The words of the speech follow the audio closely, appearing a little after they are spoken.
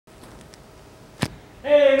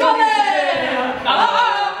Hey, Corona!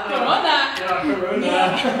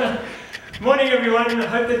 Morning, everyone. I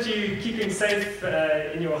hope that you're keeping safe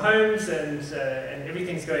in your homes and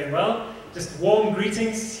everything's going well. Just warm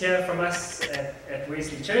greetings here from us at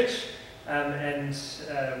Wesley Church.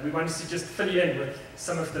 We wanted to just fill you in with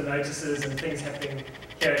some of the notices and things happening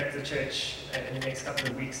here at the church in the next couple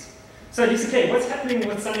of weeks. So, Lisa Kay, what's happening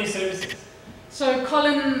with Sunday services? So,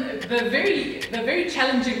 Colin, the very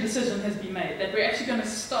challenging decision has been made that we're actually going to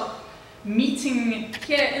stop meeting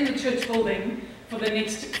here in the church building for the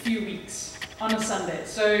next few weeks on a Sunday.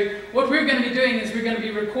 So, what we're going to be doing is we're going to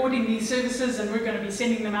be recording these services and we're going to be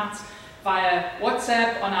sending them out via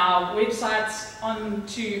WhatsApp, on our websites,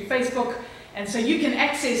 onto Facebook. And so you can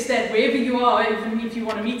access that wherever you are, even if you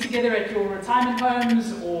want to meet together at your retirement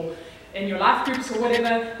homes or in your life groups or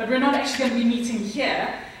whatever. But we're not actually going to be meeting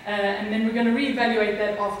here. And then we're going to reevaluate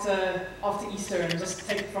that after Easter and just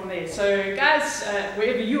take it from there. So guys,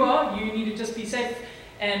 wherever you are, you need to just be safe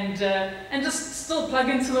and just still plug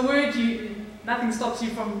into the Word. Nothing stops you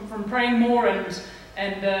from praying more and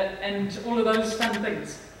all of those fun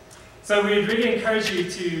things. So we'd really encourage you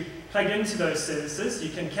to plug into those services. You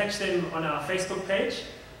can catch them on our Facebook page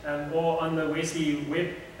or on the Wesley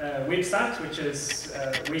website, which is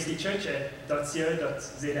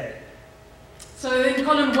wesleychurch.co.za. So then,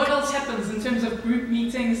 Colin, what else happens in terms of group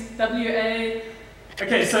meetings, WA?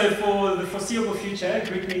 Okay, so for the foreseeable future,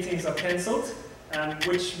 group meetings are cancelled,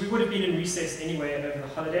 which we would have been in recess anyway over the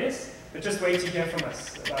holidays, but just wait to hear from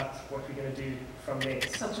us about what we're going to do from there.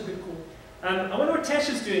 Such a good call. I wonder what Tash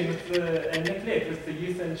is doing with Nicolette, with the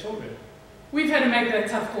youth and children. We've had to make that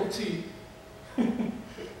tough call too.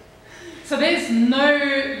 So there's no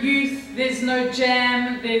youth, there's no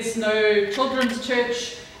jam, there's no children's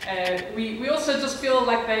church. We also just feel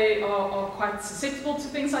like they are quite susceptible to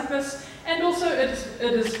things like this, and also it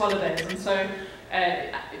is holidays, and so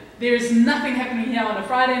there is nothing happening here on a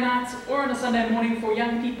Friday night or on a Sunday morning for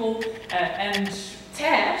young people, and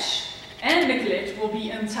Tash and Nicolette will be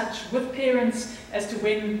in touch with parents as to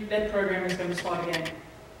when that program is going to start again.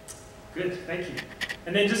 Good, thank you.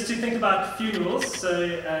 And then just to think about funerals, so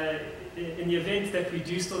in the event that we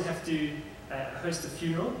do still have to host a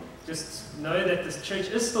funeral, just know that this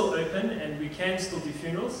church is still open and we can still do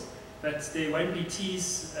funerals, but there won't be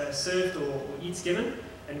teas served or eats given,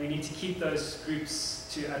 and we need to keep those groups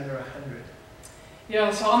to under 100.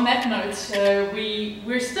 Yeah, so on that note,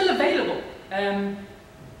 we're still available.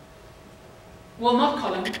 Well, not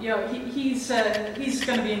Colin. Yeah, he's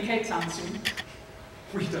going to be in Cape Town soon.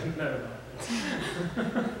 We don't know about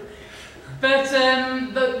that. But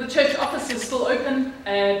the church office is still open.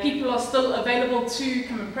 People are still available to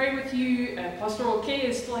come and pray with you. Pastoral care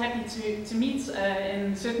is still happy to meet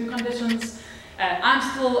in certain conditions. I'm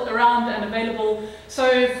still around and available.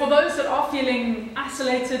 So for those that are feeling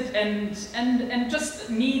isolated and just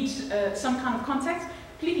need some kind of contact,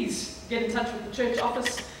 please get in touch with the church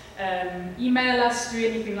office. Email us, do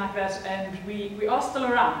anything like that, and we are still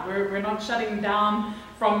around. We're not shutting down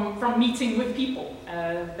from meeting with people.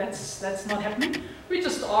 That's not happening. We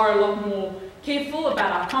just are a lot more careful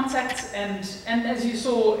about our contacts, and as you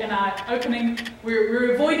saw in our opening,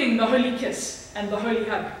 we're avoiding the holy kiss and the holy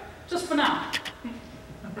hug, just for now.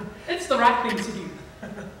 It's the right thing to do,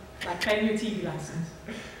 like paying your TV license.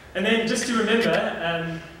 And then just to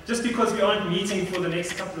remember, just because we aren't meeting for the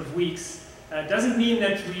next couple of weeks, doesn't mean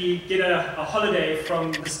that we get a holiday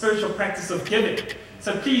from the spiritual practice of giving.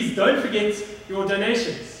 So please don't forget your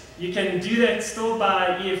donations. You can do that still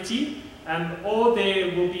by EFT, or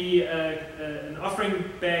there will be an offering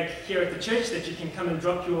bag here at the church that you can come and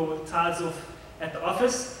drop your tithes off at the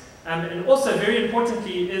office. And also, very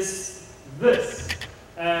importantly, is this.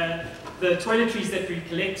 The toiletries that we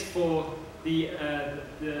collect for the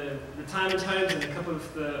retirement homes and a couple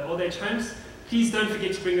of the old age homes. Please don't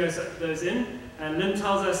forget to bring those in. And Lynn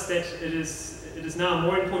tells us that it is now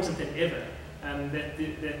more important than ever that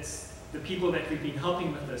the people that we've been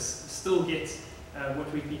helping with this still get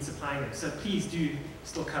what we've been supplying them. So please do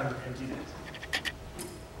still come and do that.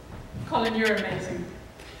 Colin, you're amazing.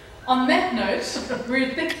 On that note,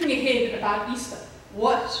 we're thinking ahead about Easter.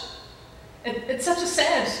 What? It's such a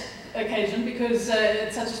sad occasion because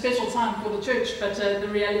it's such a special time for the church, but the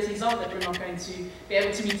realities are that we're not going to be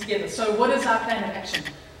able to meet together. So what is our plan of action?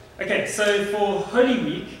 Okay, so for Holy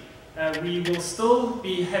Week, we will still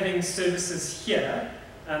be having services here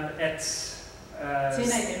at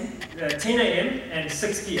 10 a.m. and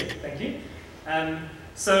 6 p.m. Thank you.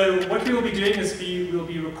 So what we will be doing is we will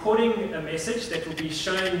be recording a message that will be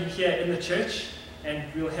shown here in the church, and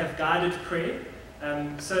we'll have guided prayer.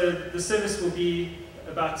 So the service will be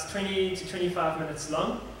about 20 to 25 minutes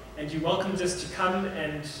long, and you're welcome just to come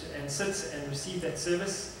and sit and receive that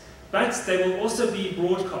service. But they will also be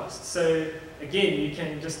broadcast. So again, you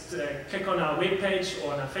can just click on our webpage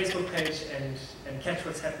or on our Facebook page and catch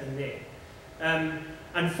what's happening there.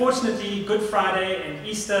 Unfortunately, Good Friday and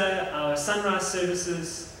Easter, our sunrise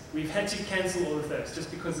services, we've had to cancel all of those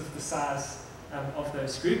just because of the size of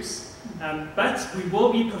those groups. But we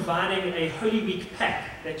will be providing a Holy Week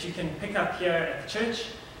pack that you can pick up here at the church.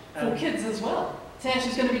 For kids as well. Tash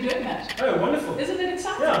is going to be doing that. Oh, wonderful. Isn't it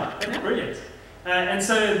exciting? Yeah, that's brilliant. And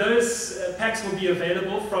so those packs will be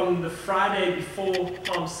available from the Friday before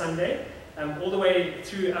Palm Sunday, all the way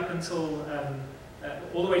through up until,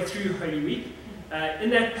 all the way through Holy Week.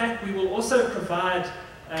 In that pack, we will also provide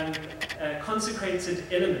consecrated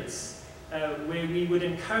elements where we would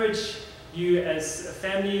encourage you as a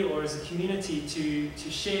family or as a community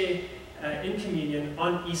to share in communion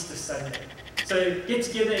on Easter Sunday. So get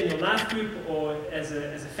together in your life group or as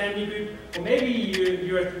a family group, or maybe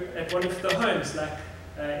you're at one of the homes like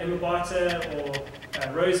Emma Barter or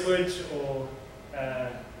Rosewood or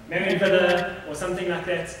Marion Villa or something like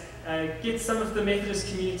that. Get some of the Methodist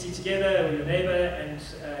community together or your neighbour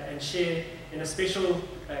and share in a special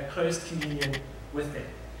closed communion with them.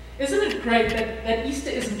 Isn't it great that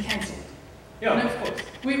Easter isn't cancelled? Yeah, you know, of course.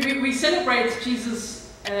 We celebrate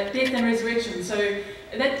Jesus' death and resurrection, so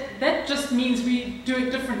that just means we do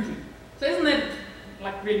it differently. So isn't that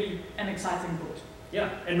like really an exciting thought?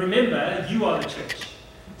 Yeah, and remember, you are the church.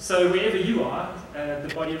 So wherever you are,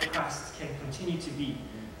 the body of Christ can continue to be.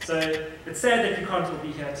 So it's sad that we can't all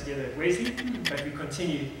be here together at Wesley, but we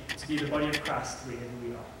continue to be the body of Christ wherever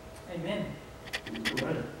we are. Amen.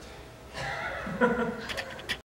 Amen.